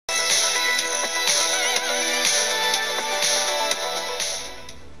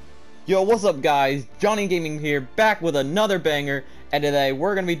Yo, what's up guys? Johnny Gaming here, back with another banger, and today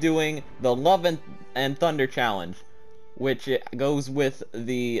we're going to be doing the Love and Thunder Challenge, which it goes with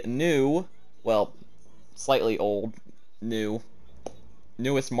the new, well, slightly old,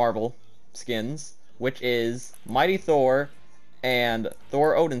 newest Marvel skins, which is Mighty Thor and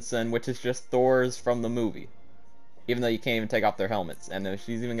Thor Odinson, which is just Thor's from the movie. Even though you can't even take off their helmets. And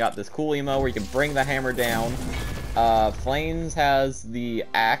she's even got this cool emo where you can bring the hammer down. Flames has the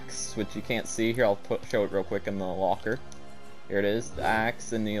axe, which you can't see. Here, I'll show it real quick in the locker. Here it is, the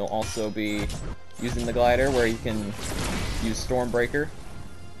axe, and you'll also be using the glider where you can use Stormbreaker.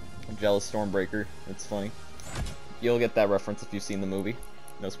 Jealous Stormbreaker, it's funny. You'll get that reference if you've seen the movie.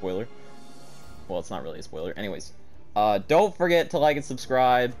 No spoiler. Well, it's not really a spoiler. Anyways, don't forget to like and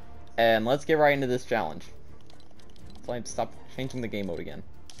subscribe, and let's get right into this challenge. Flames, stop changing the game mode again.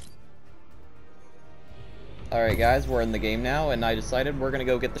 Alright guys, we're in the game now, and I decided we're gonna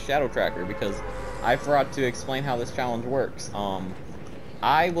go get the Shadow Tracker, because I forgot to explain how this challenge works.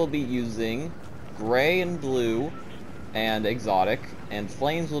 I will be using gray and blue and exotic, and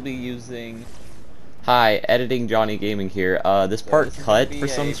Flames will be using... Hi, editing Johnny Gaming here. This part cut for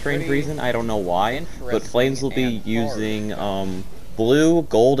some strange reason, I don't know why, but Flames will be using, blue,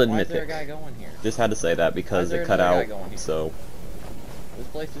 gold, and mythic. Why is there a guy going here? Just had to say that because it cut out, so... This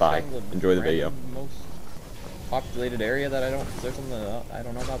place is bye. Enjoy the video. Most populated area that is there something that I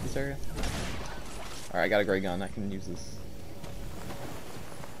don't know about this area? Alright, I got a gray gun. I can use this.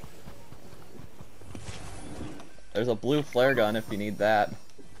 There's a blue flare gun if you need that.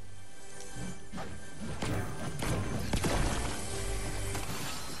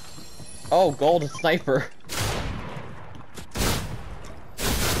 Oh, gold sniper.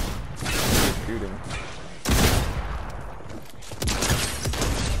 Shooting.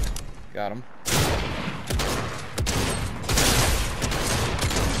 Got him.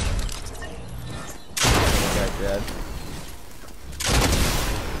 Dead.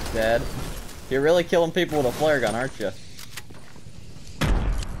 Dead. You're really killing people with a flare gun, aren't you?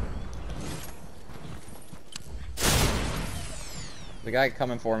 The guy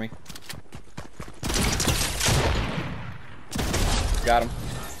coming for me. Got him.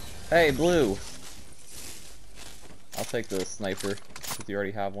 Hey, blue. I'll take the sniper, because you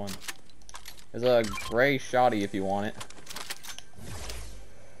already have one. There's a gray shotty if you want it.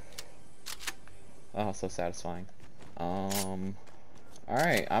 Oh, so satisfying.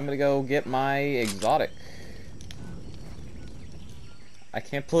 Alright, I'm gonna go get my exotic. I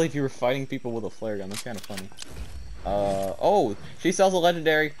can't believe you were fighting people with a flare gun. That's kind of funny. Oh, she sells a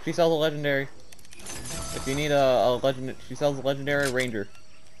legendary. She sells a legendary. If you need a legend, she sells a legendary ranger.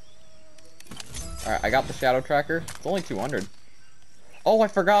 Alright, I got the Shadow Tracker. It's only 200. Oh, I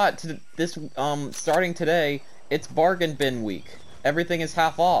forgot. This, starting today, it's bargain bin week. Everything is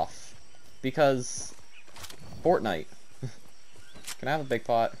half off. Because Fortnite. Can I have a big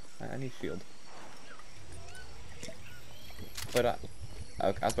pot? I need shield. But I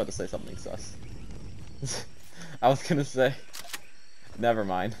was about to say something sus. I was gonna say. Never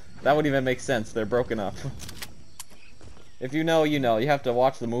mind. That wouldn't even make sense. They're broken up. If you know, you know. You have to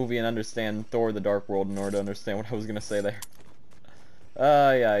watch the movie and understand Thor: The Dark World in order to understand what I was gonna say there.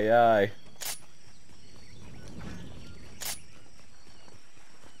 Ay, ay, ay.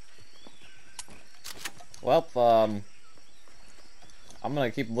 Well, I'm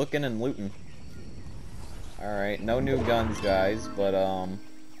gonna keep looking and looting. Alright, no new guns, guys, but,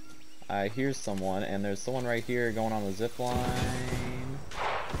 I hear someone, and there's someone right here going on the zip line.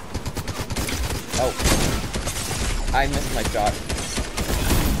 Oh. I missed my shot.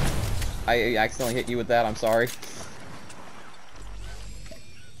 I accidentally hit you with that, I'm sorry.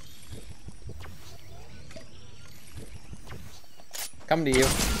 Coming to you.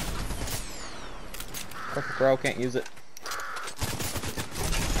 Perfect, bro, can't use it.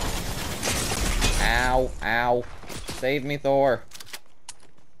 Ow, ow. Save me, Thor.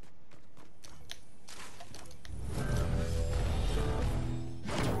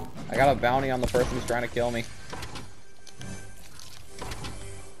 I got a bounty on the person who's trying to kill me.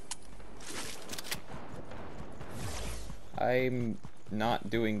 I'm not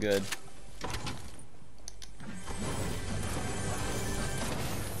doing good.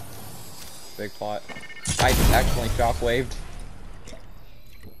 Big pot. I accidentally shockwaved.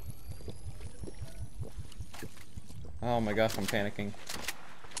 Oh my gosh, I'm panicking.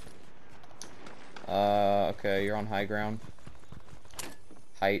 Okay, you're on high ground.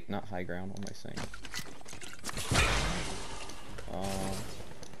 Height, not high ground, what am I saying?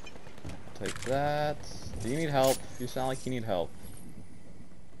 Take that. Do you need help? You sound like you need help.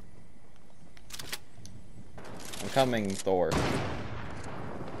 I'm coming, Thor.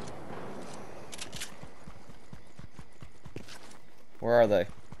 Where are they?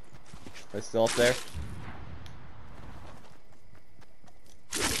 They're still up there?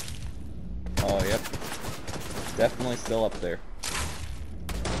 Oh, yep. Definitely still up there.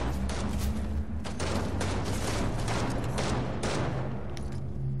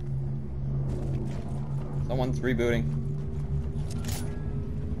 Someone's rebooting.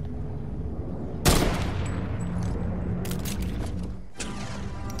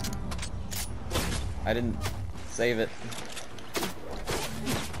 I didn't save it.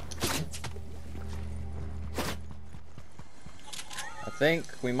 I think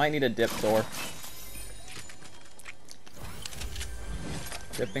we might need a dip door.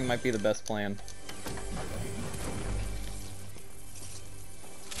 Dipping might be the best plan.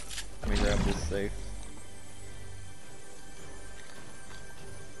 Let me grab this safe.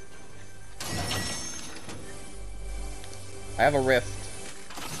 I have a rift.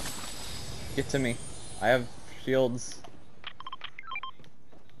 Get to me. I have shields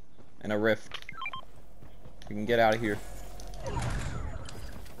and a rift. We can get out of here.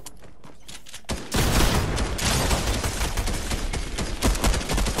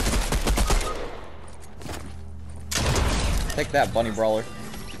 Take that, bunny brawler.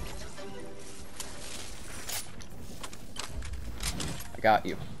 I got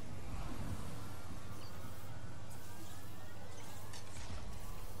you.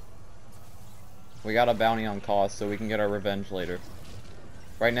 We got a bounty on cost, so we can get our revenge later.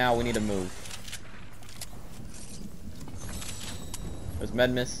 Right now, we need to move. There's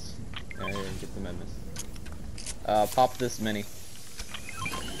med mist. Okay, get the med mist. Pop this mini.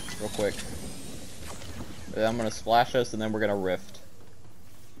 Real quick. Then I'm gonna splash us, and then we're gonna rift.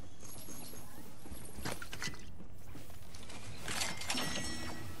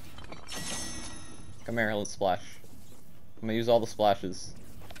 Come here, let's splash. I'm gonna use all the splashes.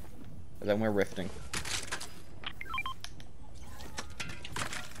 And then we're rifting.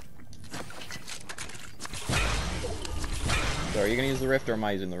 So are you gonna use the rift or am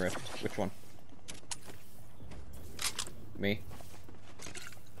I using the rift? Which one? Me?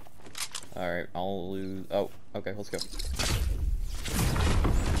 Alright, I'll lose. Oh, okay, let's go.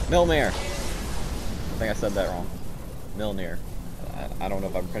 Milnir! I think I said that wrong. Milnir. I don't know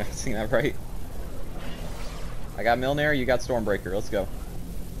if I'm pronouncing that right. I got Milnir, you got Stormbreaker. Let's go.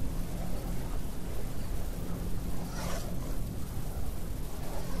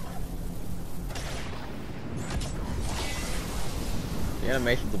 The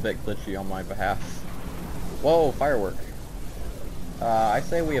animation's a bit glitchy on my behalf. Whoa, firework. I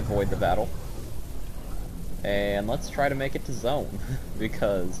say we avoid the battle. And let's try to make it to zone.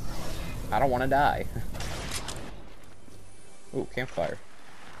 Because I don't want to die. Ooh, campfire.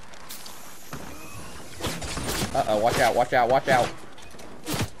 Uh-oh, watch out, watch out, watch out.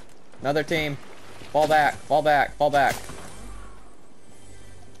 Another team. Fall back, fall back, fall back.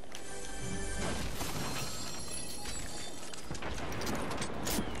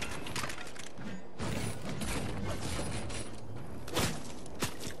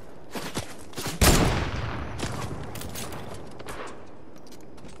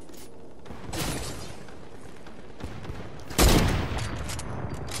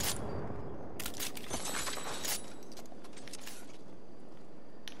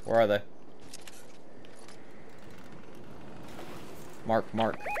 Where are they? Mark,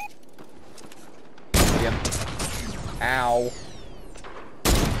 mark. Yep. Ow.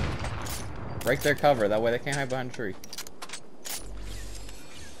 Break their cover, that way they can't hide behind a tree.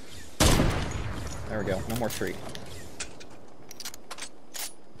 There we go, no more tree.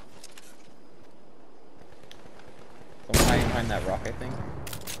 Someone hiding behind that rock, I think.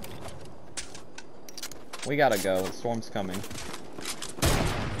 We gotta go, the storm's coming.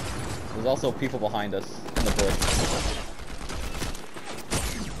 There's also people behind us in the bush.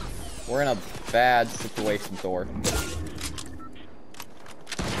 We're in a bad situation, Thor.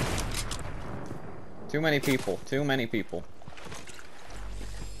 Too many people. Too many people.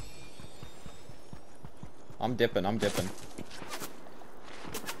 I'm dipping. I'm dipping.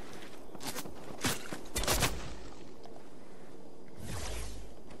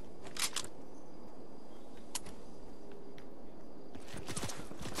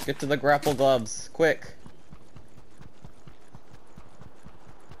 Get to the grapple gloves, quick!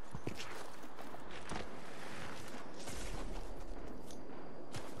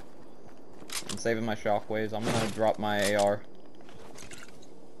 I'm saving my shockwaves. I'm gonna drop my AR.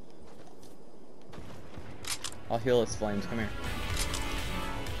 I'll heal its flames. Come here.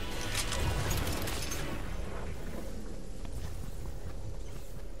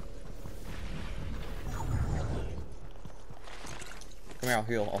 Come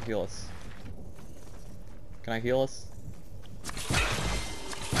here, I'll heal us. Can I heal us?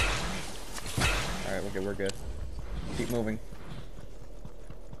 Alright, okay, we're good. Keep moving.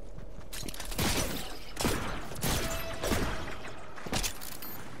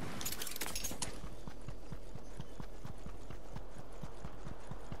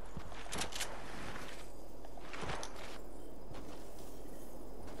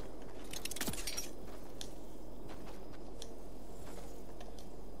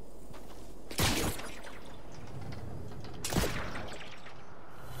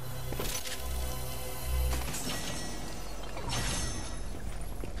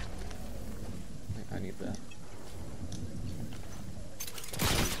 I need that.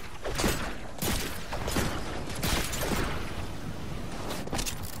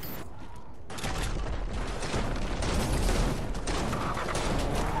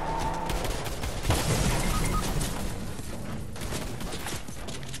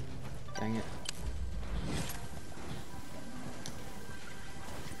 Dang it.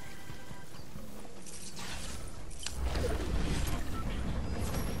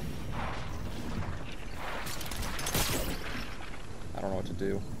 I don't know what to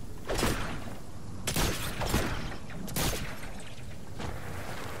do.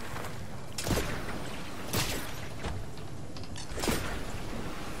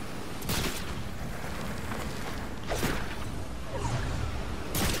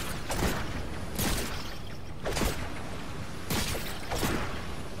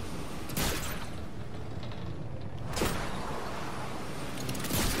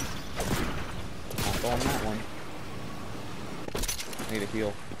 Not going that one. I need a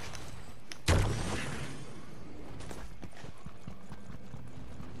heal.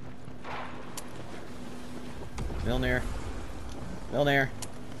 Milner. Milner.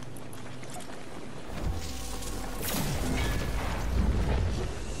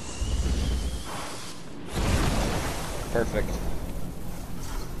 Perfect.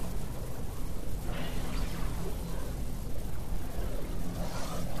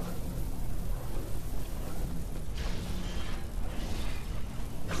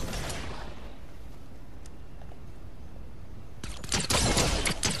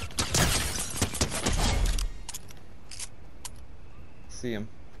 See him.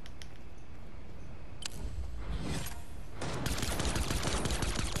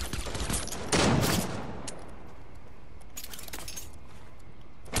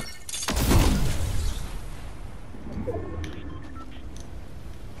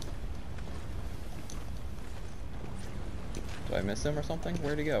 Did I miss him or something?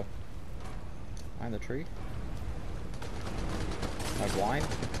 Where'd he go? Behind the tree? Am I blind?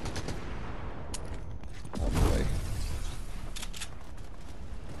 Oh boy.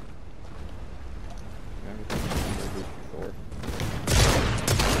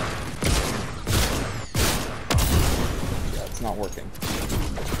 Yeah, it's not working.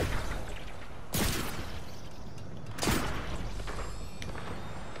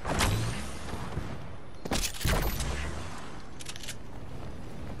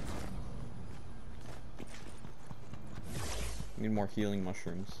 Need more healing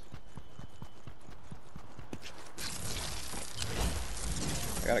mushrooms.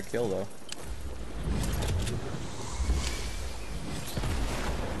 I got a kill though.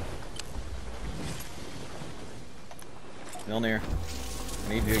 Milner,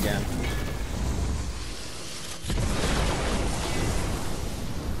 I need you again.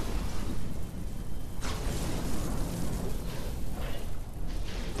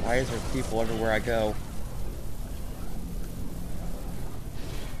 Why is there people everywhere I go?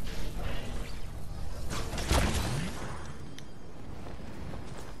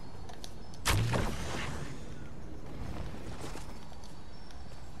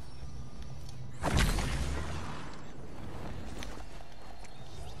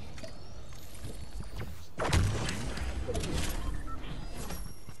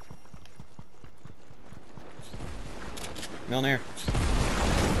 Milner.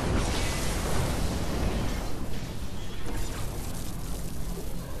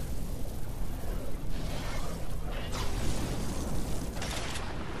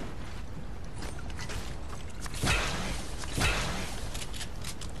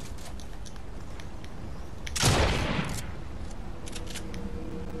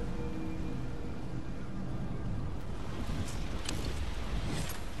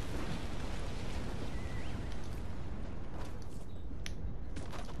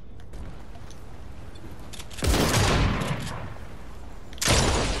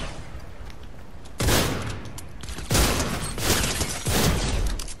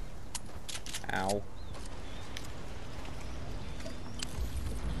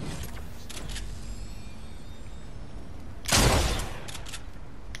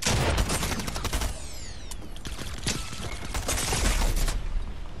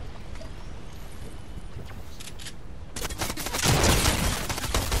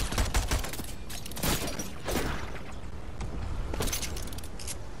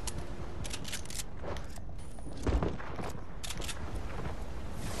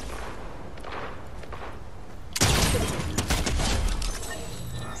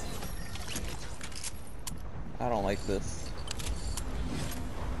 like this.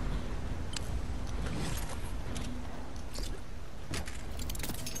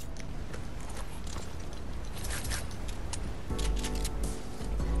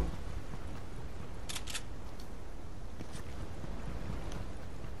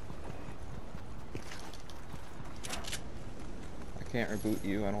 I can't reboot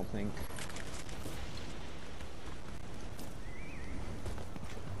you, I don't think.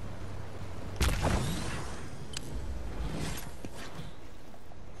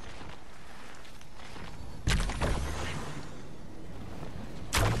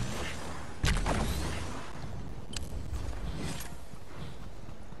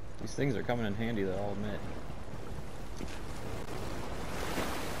 These things are coming in handy though, I'll admit.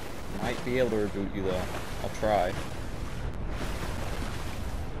 Might be able to reboot you though. I'll try.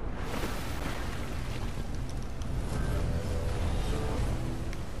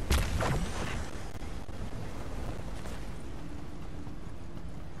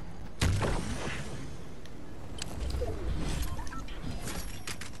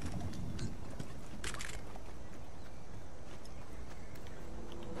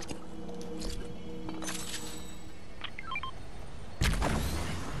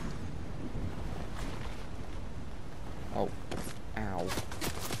 Oh, ow.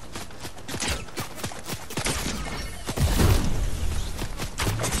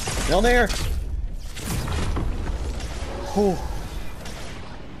 Down there! Whew.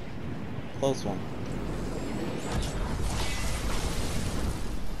 Close one.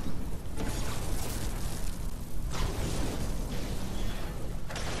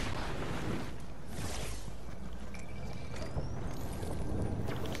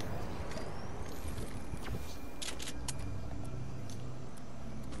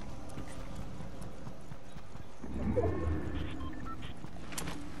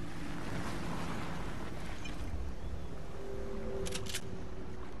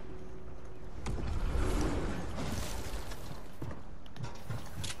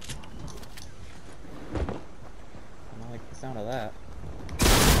 Sound of that.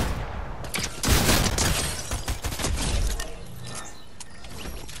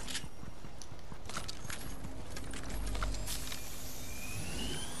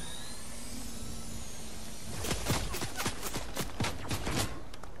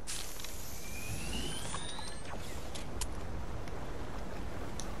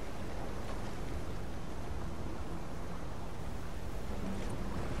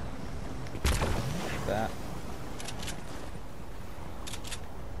 That.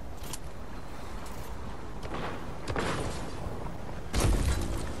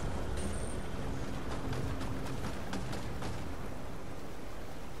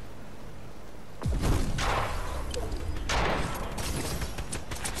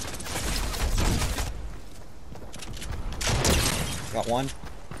 Got one.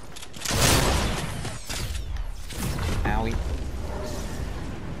 Owie.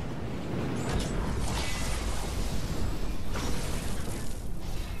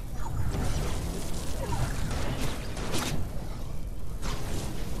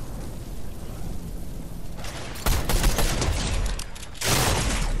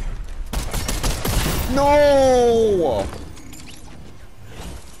 No!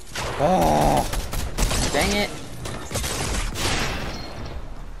 Oh, dang it.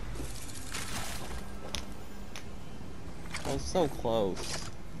 I was so close.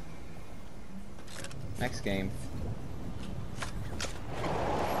 Next game.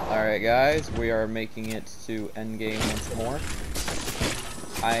 Alright guys, we are making it to endgame once more.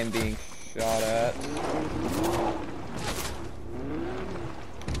 I am being shot at.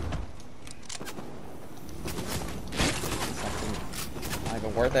 Something not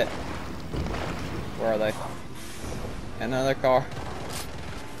even worth it. Where are they? Another car.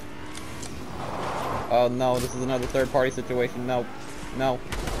 Oh no, this is another third party situation. No. No.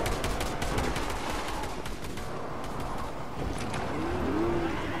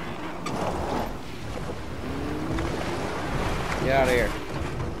 Get out of here.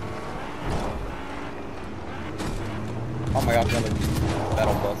 Oh my gosh, another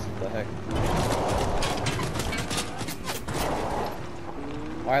battle bus. What the heck?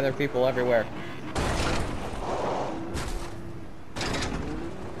 Why are there people everywhere?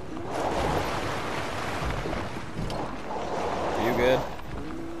 Are you good?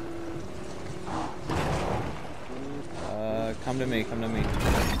 Come to me, come to me.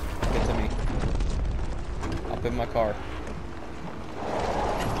 Get to me. Up in my car.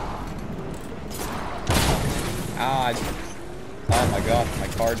 Ah, oh my gosh, my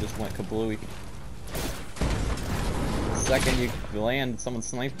car just went kablooey. The second you land, someone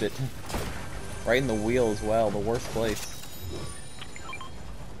sniped it. Right in the wheel as well, the worst place.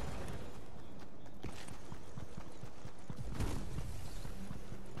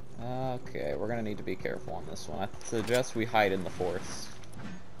 Okay, we're gonna need to be careful on this one. I suggest we hide in the forest.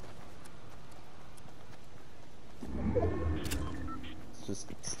 Let's just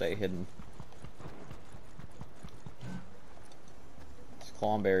stay hidden. Just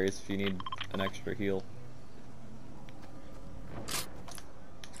claw berries if you need an extra heal.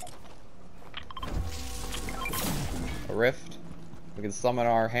 A rift. We can summon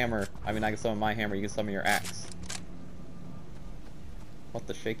our hammer. I mean, I can summon my hammer, you can summon your axe. What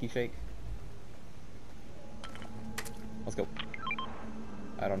the shaky shake? Let's go.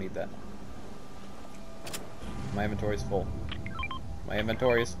 I don't need that. My inventory's full. My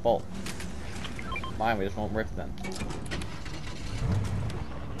inventory is full. Fine, we just won't rift then.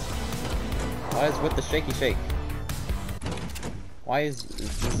 What is with the shaky shake? Why is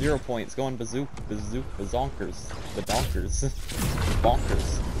the 0 points going bazonkers? Badonkers.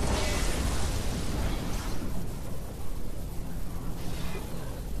 Bonkers.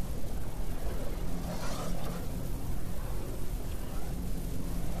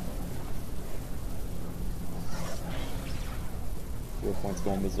 Points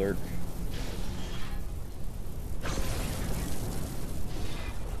going berserk.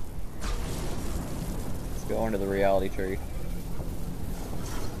 Let's go into the reality tree.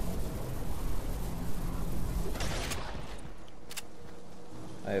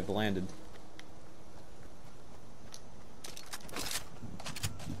 I have landed.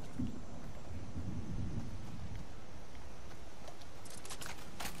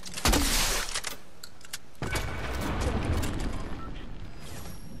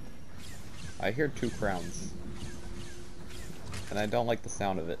 I hear 2 crowns, and I don't like the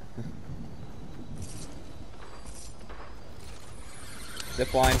sound of it.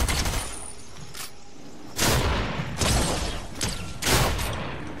 Zipline.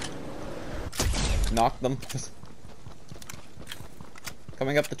 Knock them.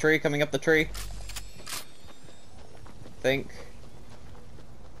 Coming up the tree, coming up the tree. Think.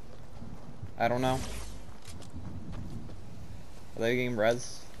 I don't know. Are they getting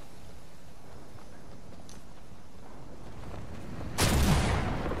res?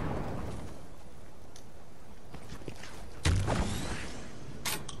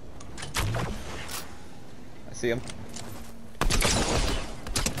 See him.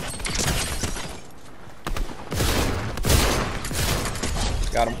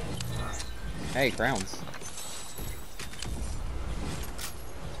 Got him. Hey, crowns.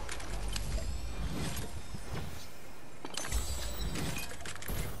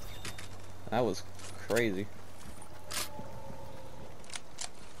 That was crazy.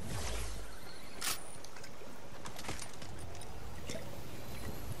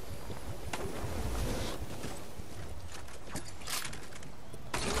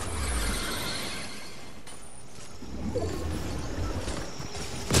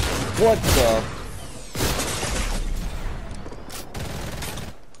 What the?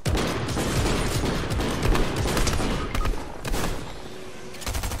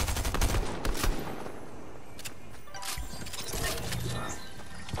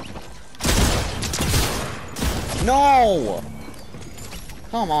 No!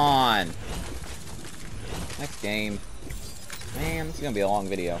 Come on! Next game. Man, this is gonna be a long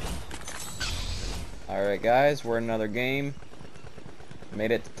video. Alright guys, we're in another game.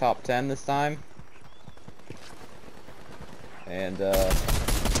 Made it to top 10 this time. And,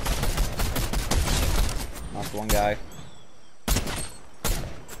 knocked one guy.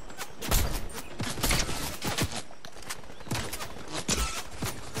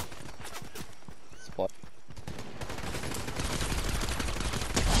 Split.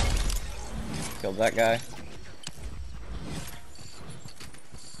 Killed that guy.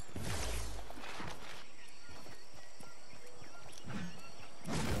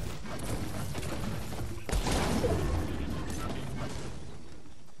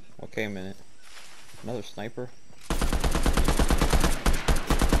 Okay, a minute. Another sniper?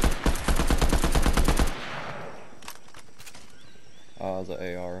 Oh, it was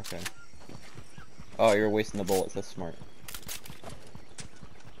an AR, okay. Oh, you're wasting the bullets, that's smart.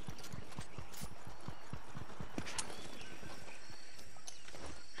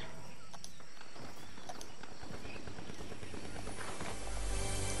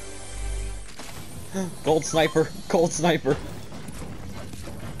 Gold sniper! Gold sniper!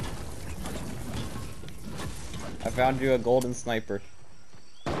 I found you a golden sniper.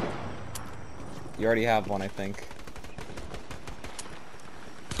 You already have one, I think.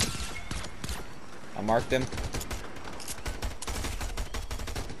 I marked him.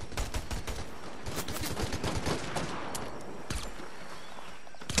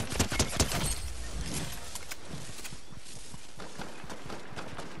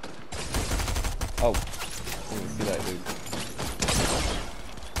 Oh, I didn't see that dude.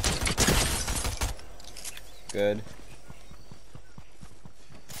 Good.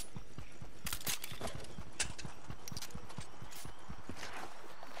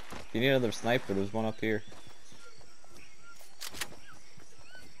 If you need another sniper, there's one up here.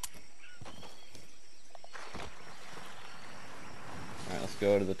 Alright, let's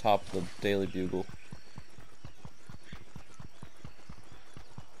go to the top of the Daily Bugle.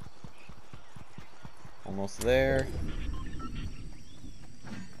 Almost there.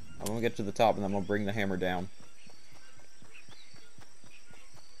 I'm gonna get to the top and then I'm gonna bring the hammer down.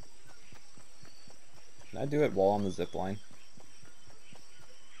 Can I do it while on the zip line?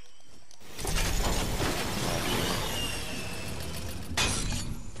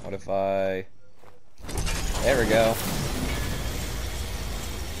 What if I... There we go.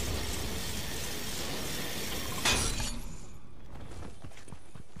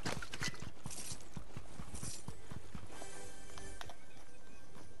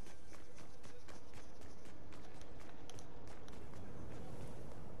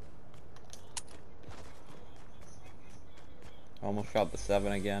 Almost shot the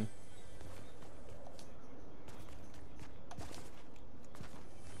 7 again.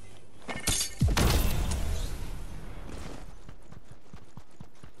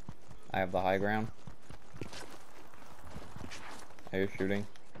 I have the high ground. Are you shooting?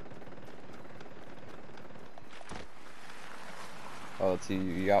 Oh, let's see,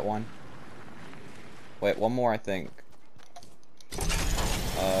 you got one? Wait, one more I think.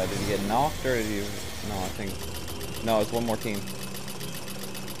 Did you get knocked or did you... No, I think... No, it's one more team.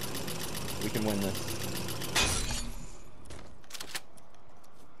 We can win this.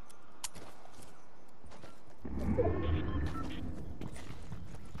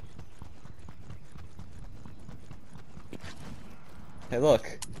 Hey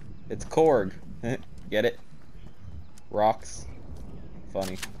look, it's Korg. Get it? Rocks.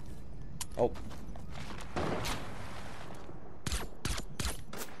 Funny. Oh.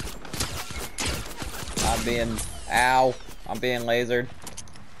 Ow, I'm being lasered.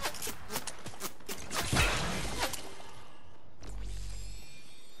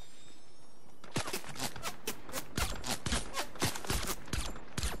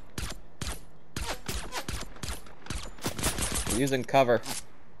 I'm using cover.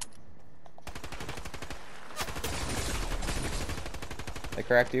 They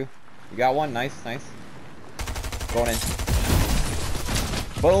cracked you. You got one, nice, nice. Going in.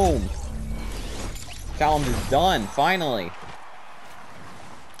 Boom! Challenge is done, finally.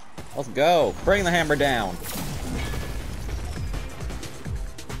 Let's go. Bring the hammer down.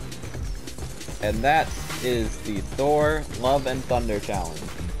 And that is the Thor Love and Thunder challenge.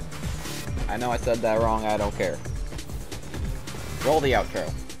 I know I said that wrong, I don't care. Roll the outro.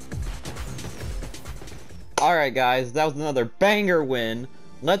 Alright guys, that was another banger win.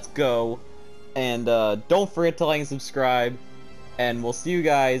 Let's go. And don't forget to like and subscribe. And we'll see you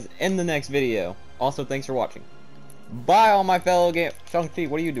guys in the next video. Also, thanks for watching. Bye, all my fellow game. Shang-Chi,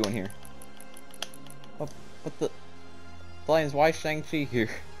 what are you doing here? What the... Flames, why is Shang-Chi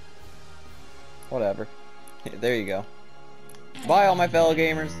here? Whatever. There you go. Bye, all my fellow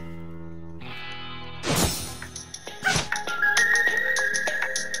gamers.